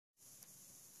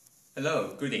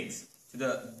Hello, greetings to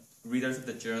the readers of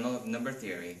the Journal of Number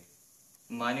Theory.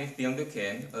 My name is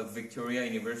Byoung of Victoria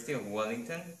University of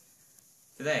Wellington.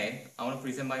 Today, I want to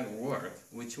present my work,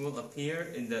 which will appear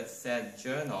in the said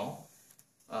journal.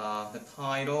 The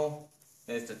title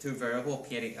is The Two Variable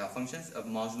P-adic Functions of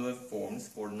Modular Forms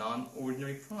for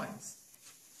Non-Ordinary Primes.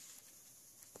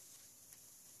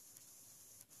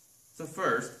 So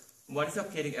first, what is a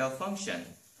p-adic function?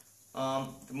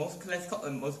 The most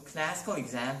classical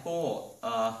example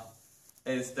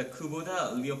is the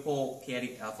Kubota-Leopold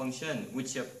p-adic function,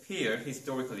 which appeared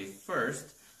historically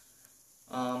first.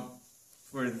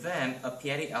 For them, a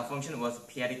p-adic function was a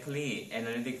p-adically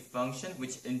analytic function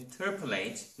which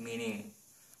interpolates, meaning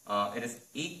it is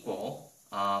equal,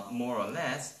 more or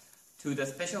less, to the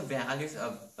special values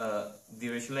of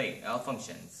Dirichlet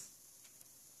functions.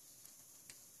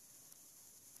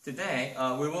 Today,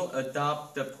 we will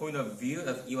adopt the point of view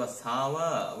of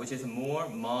Iwasawa, which is a more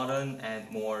modern and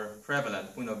more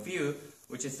prevalent point of view,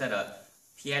 which is that a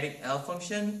p-adic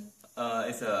function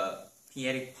is a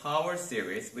p-adic power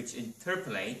series which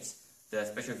interpolates the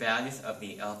special values of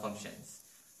the functions.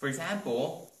 For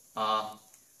example,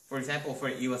 for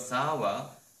Iwasawa,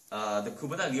 the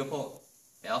Kubota-Leopold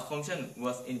function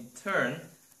was in turn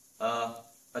a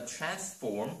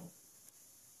transform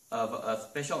of a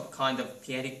special kind of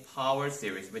p-adic power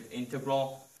series with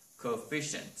integral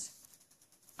coefficients.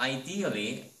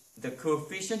 Ideally, the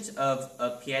coefficients of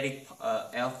a p-adic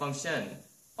function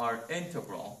are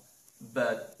integral,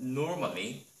 but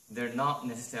normally they're not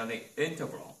necessarily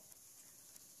integral.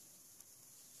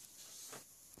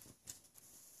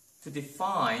 To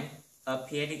define a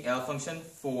p-adic function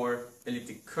for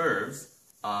elliptic curves,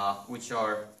 which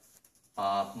are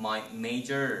my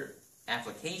major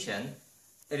application,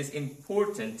 it is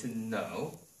important to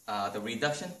know the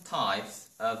reduction types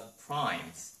of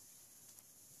primes.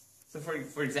 So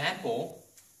for example,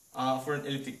 for an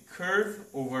elliptic curve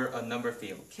over a number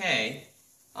field K,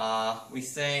 we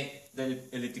say the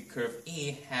elliptic curve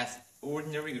E has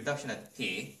ordinary reduction at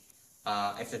P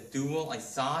if the dual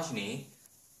isogeny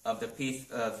of the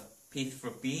piece of P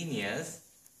Frobenius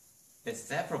is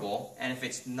separable, and if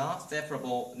it's not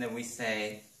separable, then we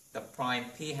say the prime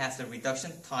P has a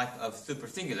reduction type of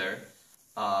supersingular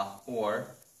or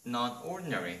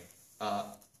non-ordinary.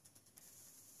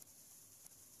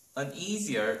 An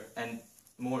easier and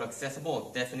more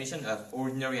accessible definition of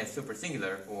ordinary and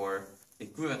supersingular, or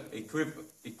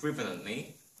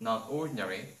equivalently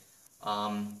non-ordinary,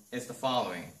 is the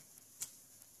following.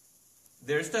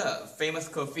 There's the famous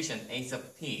coefficient a sub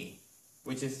p,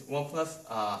 which is 1 plus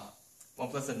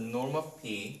the norm of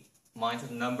p minus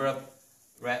the number of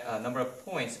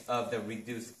points of the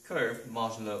reduced curve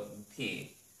modulo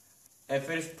p. If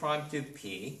it is prime to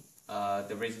p,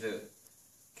 the residual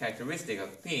characteristic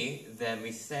of p, then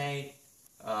we say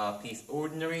p is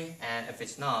ordinary, and if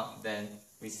it's not, then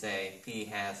we say p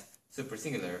has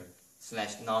supersingular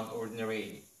 /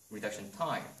 non-ordinary reduction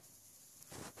type.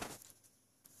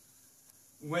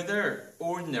 Whether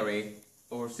ordinary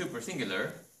or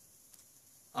supersingular,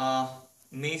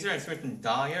 Mazur and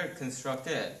Smith-Dyer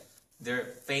constructed their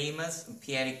famous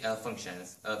p-adic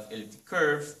functions of elliptic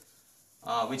curves,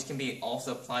 which can be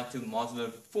also applied to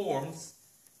modular forms.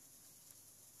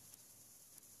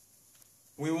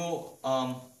 I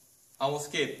will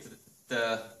skip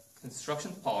the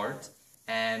construction part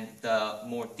and the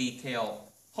more detailed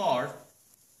part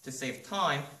to save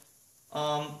time.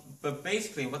 But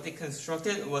basically, what they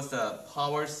constructed was a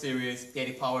power series,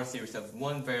 p-adic power series of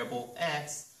one variable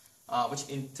x, which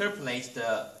interpolates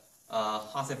the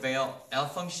Hasse-Weil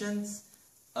functions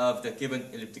of the given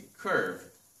elliptic curve,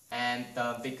 and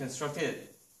they constructed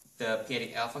the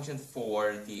p-adic function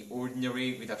for the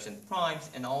ordinary reduction primes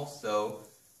and also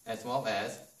as well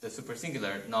as the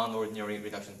supersingular non-ordinary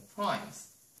reduction primes.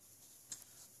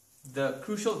 The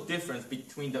crucial difference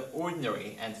between the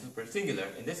ordinary and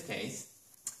supersingular in this case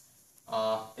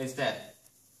is that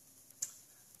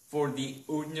for the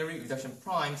ordinary reduction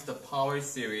primes, the power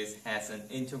series has an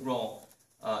integral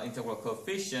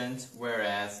coefficient,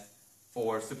 whereas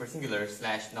for supersingular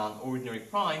 / non-ordinary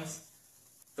primes,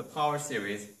 the power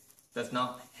series does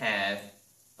not have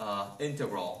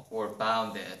integral or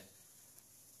bounded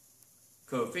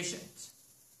coefficient.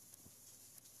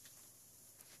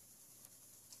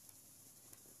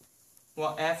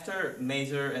 Well, after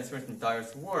Mazur and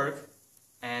Smith-Dyer's work,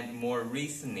 and more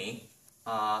recently,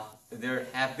 there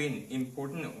have been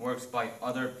important works by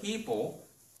other people,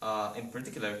 in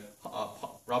particular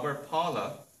Robert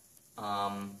Paula,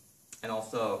 and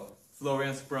also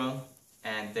Florian Sprung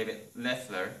and David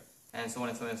Leffler, and so on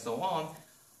and so on and so on.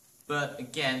 But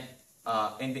again,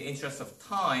 in the interest of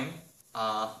time,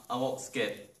 I will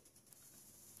skip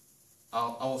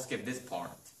this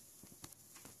part.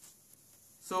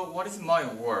 So what is my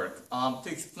work? To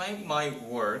explain my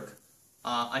work,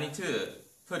 I need to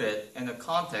put it in the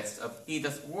context of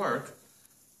Hida's work.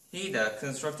 Hida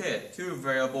constructed two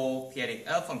variable p-adic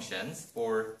L functions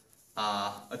for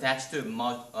attached to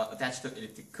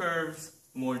elliptic curves,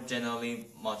 more generally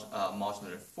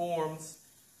modular forms.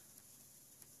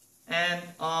 And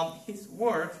his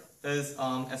work is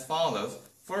as follows.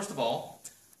 First of all,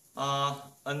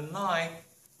 unlike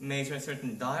measuring a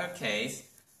certain dire case,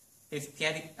 his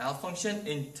p-adic L function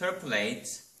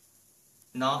interpolates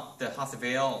not the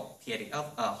Hasse-Weil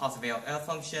L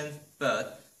functions,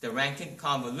 but the Rankine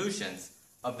convolutions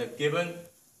of the given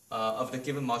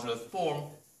modular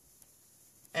form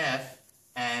f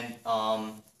and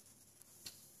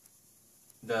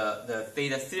the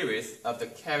theta series of the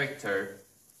character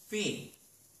phi,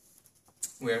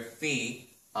 where phi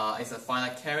is a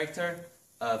finite character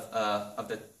of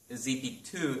the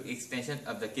ZP2 extension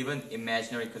of the given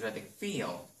imaginary quadratic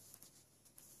field.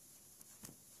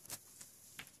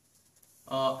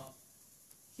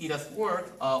 Hida's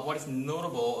work, what is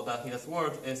notable about Hida's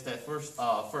work is that first,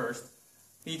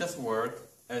 Hida's work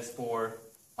is for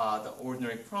the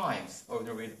ordinary primes,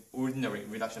 ordinary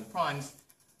reduction primes,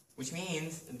 which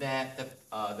means that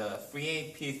the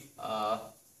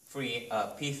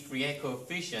P3A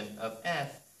coefficient of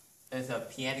f is a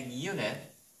p-adic unit.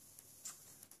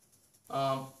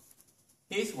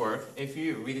 His work, if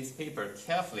you read his paper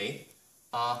carefully,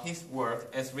 his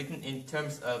work is written in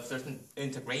terms of certain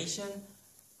integration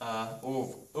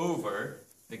over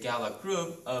the Galois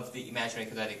group of the imaginary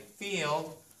quadratic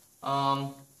field,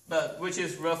 but which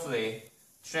is roughly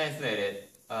translated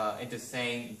into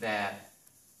saying that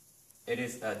it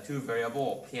is a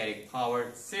two-variable p-adic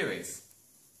powered series.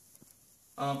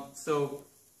 So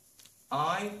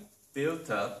I built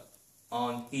up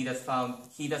on Hida's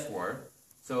work.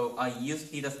 So I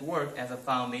used Hida's work as a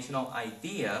foundational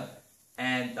idea,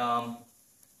 and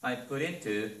I put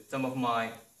into some of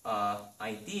my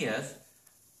ideas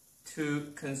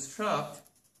to construct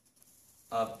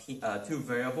a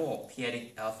two-variable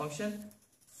p-adic L function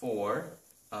for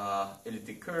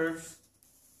elliptic curves,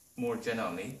 more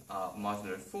generally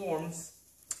modular forms,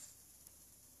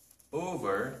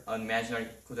 over an imaginary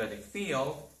quadratic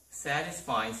field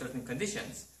satisfying certain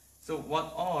conditions. So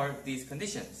what are these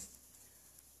conditions?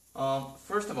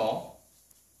 First of all,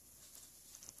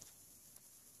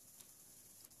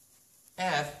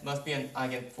 f must be an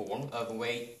eigenform of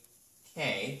weight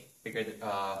k bigger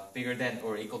than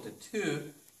or equal to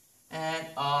 2, and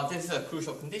this is a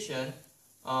crucial condition.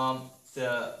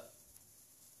 The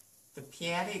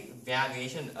p-adic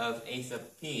valuation of a sub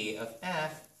p of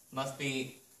f must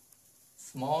be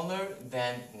smaller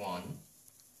than 1,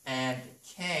 and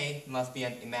k must be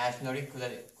an imaginary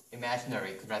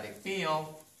quadratic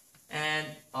field. And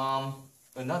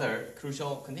another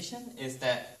crucial condition is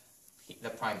that the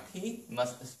prime p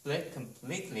must split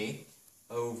completely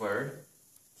over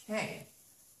k.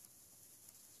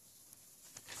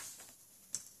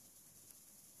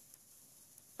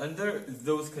 Under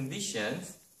those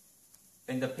conditions,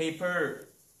 in the paper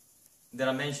that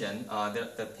I mentioned,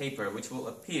 the paper which will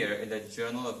appear in the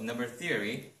Journal of Number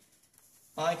Theory,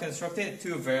 I constructed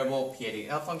two variable p-adic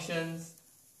L functions,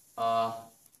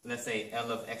 let's say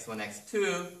L of x1,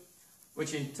 x2,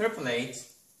 which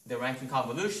interpolates the Rankine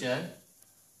convolution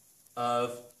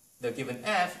of the given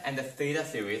f and the theta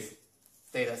series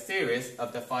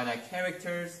of the finite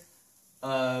characters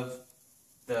of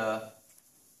the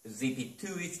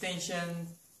ZP2 extension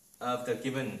of the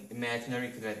given imaginary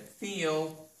quadratic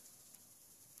field.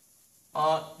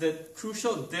 The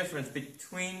crucial difference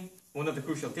between one of the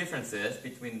crucial differences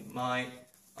between my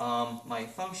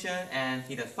function and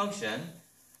Hida's function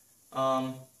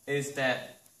is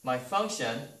that my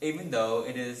function, even though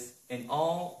it is in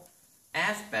all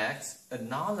aspects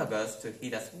analogous to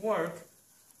Hida's work,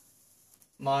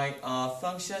 my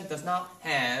function does not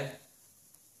have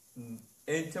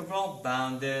integral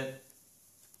bounded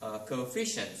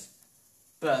coefficients,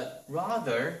 but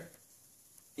rather,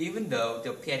 even though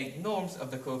the p-adic norms of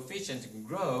the coefficients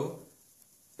grow,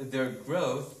 their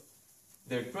growth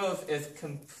is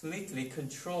completely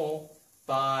controlled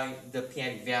by the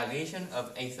p-adic valuation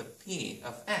of a sub p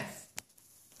of f.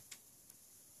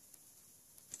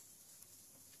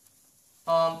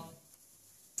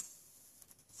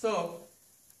 So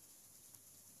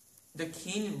the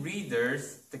keen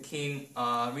readers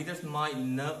might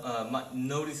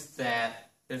notice that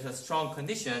there's a strong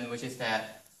condition, which is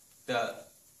that the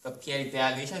p-adic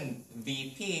valuation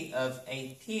Vp of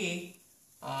AP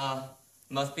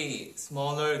must be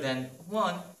smaller than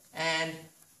 1 And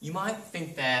you might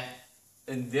think that,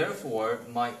 and therefore,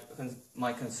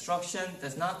 my construction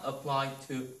does not apply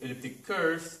to elliptic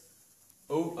curves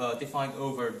defined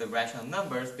over the rational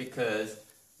numbers because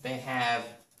they have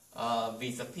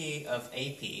vis-a-vis of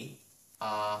AP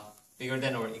bigger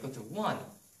than or equal to 1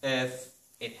 if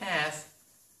it has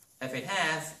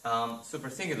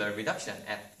supersingular reduction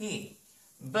at P.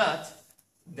 But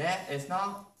that is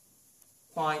not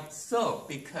quite so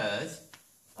because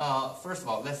first of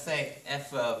all, let's say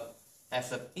f of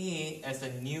E is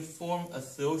a new form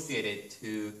associated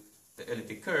to the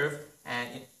elliptic curve,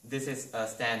 and this is a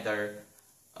standard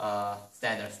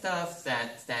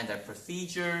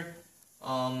procedure.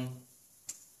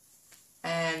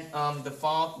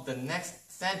 The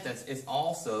next sentence is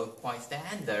also quite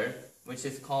standard, which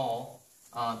is called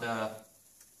the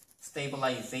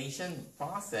stabilization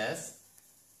process.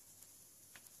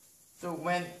 So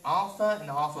when alpha and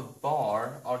alpha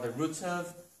bar are the roots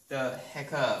of the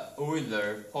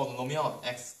Hecke-Euler polynomial of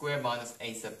x squared minus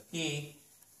a sub p,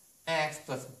 x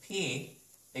plus p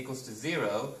equals to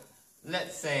 0,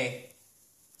 let's say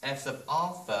f sub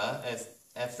alpha is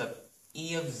f sub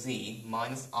e of z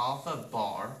minus alpha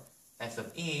bar f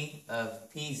sub e of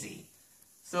pz.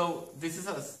 So this is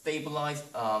a stabilized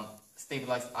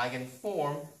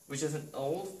eigenform, which is an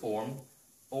old form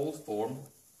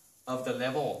of the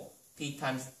level p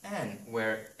times n,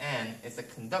 where n is a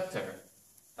conductor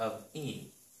of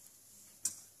E.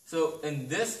 So in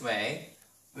this way,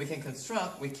 we can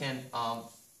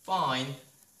find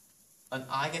an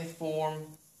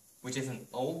eigenform, which is an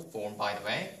old form, by the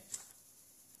way,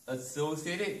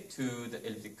 associated to the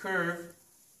elliptic curve,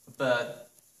 but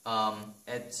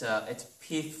its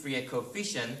p-free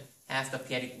coefficient has the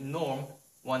p-adic norm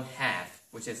 1/2,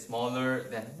 which is smaller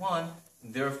than 1.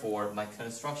 Therefore, my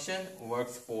construction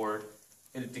works for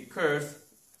elliptic curves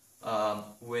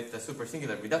with the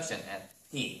supersingular reduction at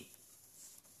P.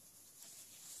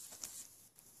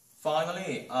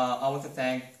 Finally, I want to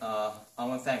thank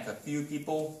a few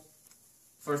people.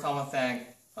 First, I want to thank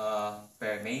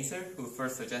Barry Mazer, who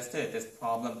first suggested this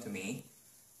problem to me,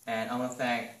 and I want to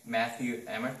thank Matthew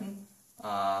Emerton,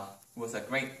 who was a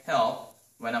great help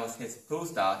when I was his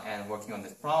postdoc and working on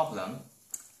this problem.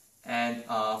 And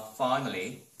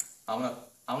finally, I want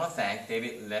to thank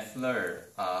David Leffler,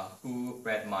 who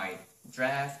read my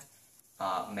draft,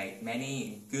 made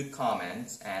many good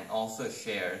comments, and also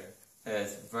shared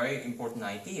his very important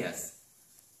ideas.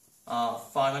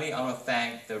 Finally, I want to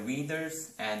thank the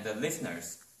readers and the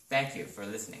listeners. Thank you for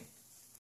listening.